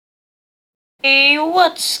Hey,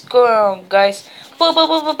 what's going on, guys?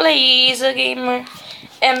 Blaze a gamer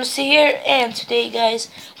MC here, and today,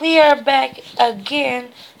 guys, we are back again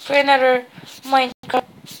for another Minecraft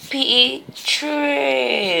PE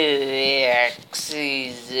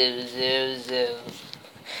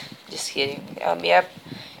Just kidding. Yep.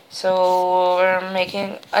 So we're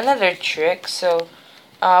making another trick.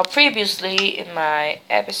 Previously in my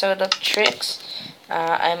episode of tricks,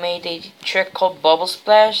 I made a trick called Bubble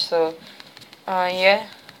Splash. Yeah.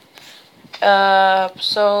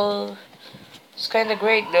 So it's kind of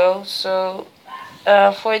great though.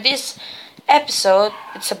 For this episode,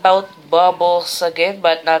 it's about bubbles again,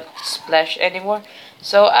 but not splash anymore.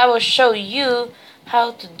 So I will show you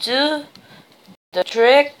how to do the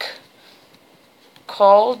trick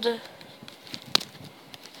called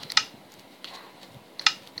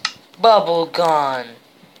bubble gun.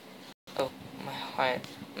 Oh,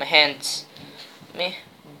 my hands. Me,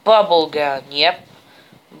 bubble gun. Yep,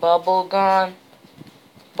 bubble gun,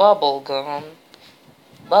 bubble gun,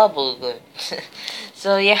 bubble gun.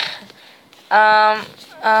 So yeah, um,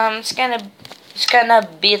 it's kind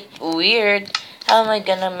of bit weird. How am I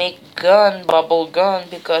gonna make gun bubble gun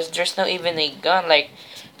because there's no even a gun like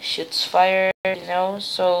shoots fire,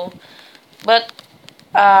 but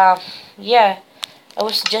yeah, I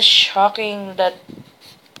was just shocking that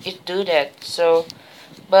it do that.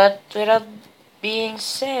 But without being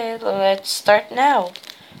said, let's start now.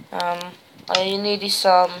 Um, all you need is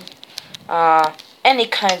some uh any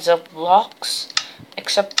kinds of blocks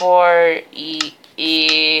except for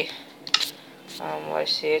what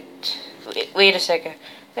is it? Wait a second.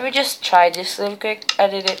 Let me just try this real quick. I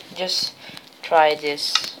did it. Just try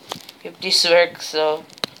this. If this works, oh,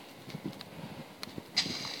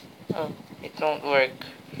 it won't work.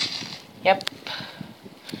 Yep.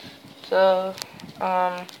 So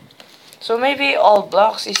um, so maybe all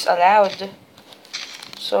blocks is allowed.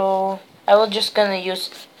 So I will just gonna use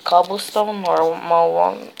cobblestone or more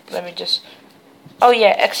one. Let me just. Oh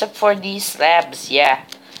yeah, except for these slabs, yeah,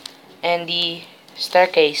 and the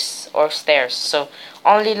staircase or stairs. So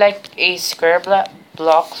only like a square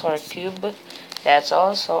blocks or cube. That's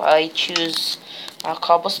all. So I choose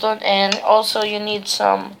cobblestone, and also you need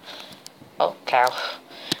some oh cow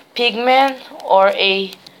pigman or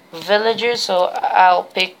a villager. So I'll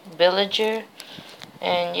pick villager,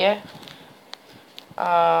 and yeah,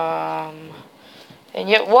 um, and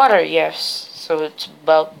yet water. Yes. So it's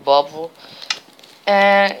about bubble,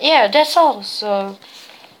 and yeah, that's all. So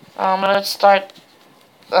let's start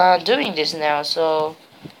doing this now. So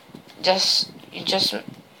you just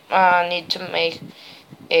need to make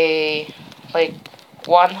a like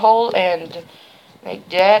one hole and like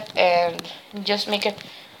that, and just make it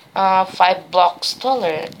 5 blocks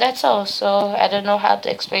taller. That's all. So I don't know how to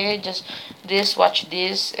explain it. Just this, watch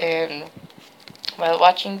this, and while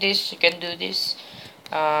watching this, you can do this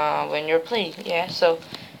when you're playing. Yeah. So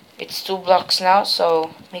it's 2 blocks now.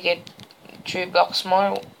 So make it 3 blocks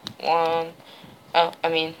more. One. I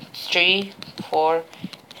mean 3, 4,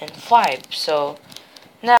 and 5. So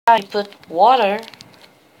now you put water,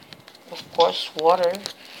 of course, water,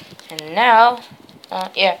 and now,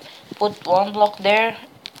 yeah, put 1 block there.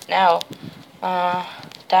 Now, uh,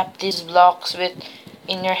 tap these blocks with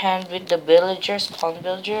in your hand with the villager, spawn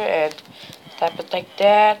villager, and tap it like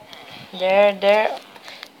that. There.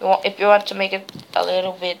 If you want to make it a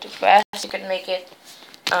little bit fast, you can make it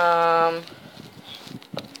um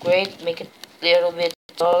great. Make it a little bit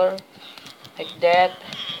taller like that.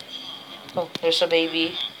 Oh, there's a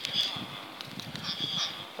baby.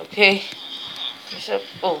 Okay. There's a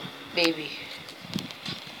oh baby.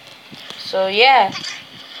 So yeah.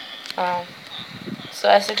 Um. So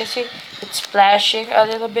as you can see, it's splashing a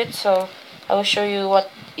little bit. So I will show you what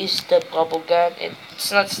is the bubble gun.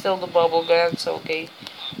 It's not still the bubble gun. So okay.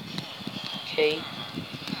 Okay.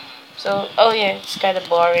 So oh yeah, it's kind of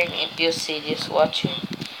boring if you see this watching.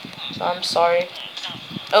 So I'm sorry.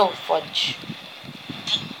 Oh fudge.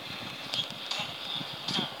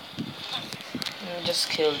 Just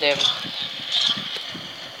kill them.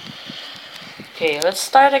 Okay, let's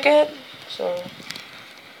start again. So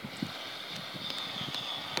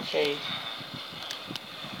okay.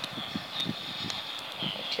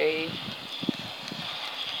 Okay.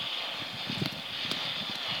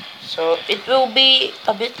 So it will be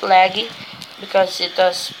a bit laggy because it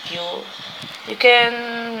does fuel. You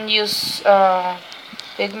can use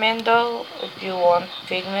pigment though if you want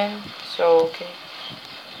pigment. So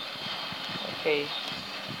okay,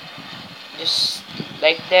 just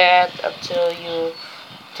like that till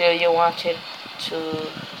you want it to.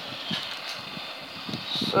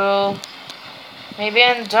 So maybe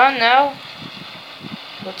I'm done now.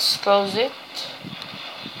 Let's close it.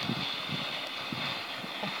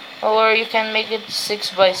 Or you can make it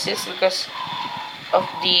 6 by 6 because of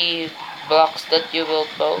the blocks that you will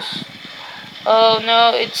post. Oh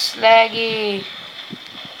no, it's laggy.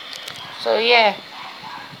 So yeah,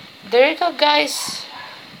 there you go guys.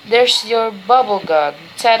 There's your bubble gun.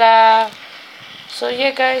 Ta-da! So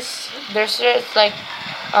yeah guys, there's like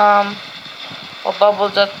um a bubble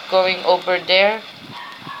dot going over there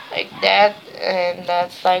like that, and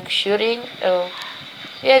that's like shooting. Oh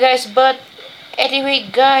yeah guys, but anyway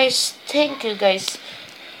guys, thank you guys.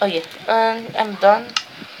 Oh yeah, I'm done.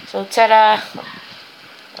 So ta-da!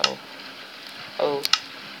 Oh,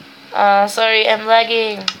 oh. Sorry, I'm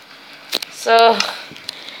lagging. So,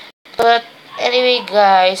 but anyway,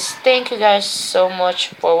 guys, thank you guys so much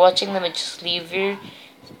for watching. Let me just leave here.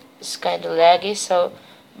 It's kind of laggy, so.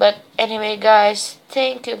 But anyway, guys,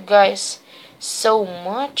 thank you guys so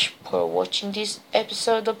much for watching this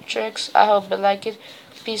episode of Tricks. I hope you like it.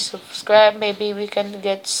 Please subscribe. Maybe we can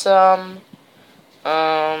get some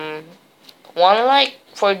um one like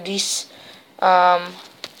for this um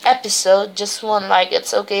episode. Just one like.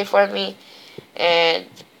 It's okay for me. and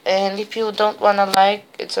and if you don't wanna like,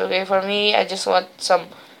 it's okay for me. I just want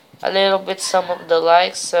a little bit some of the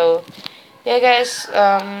likes. So yeah guys,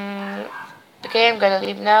 okay, I'm gonna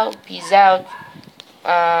leave now. Peace out.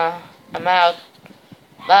 I'm out.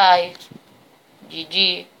 Bye.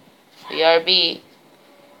 GG. BRB.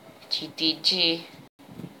 GTG.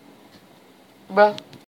 Bro.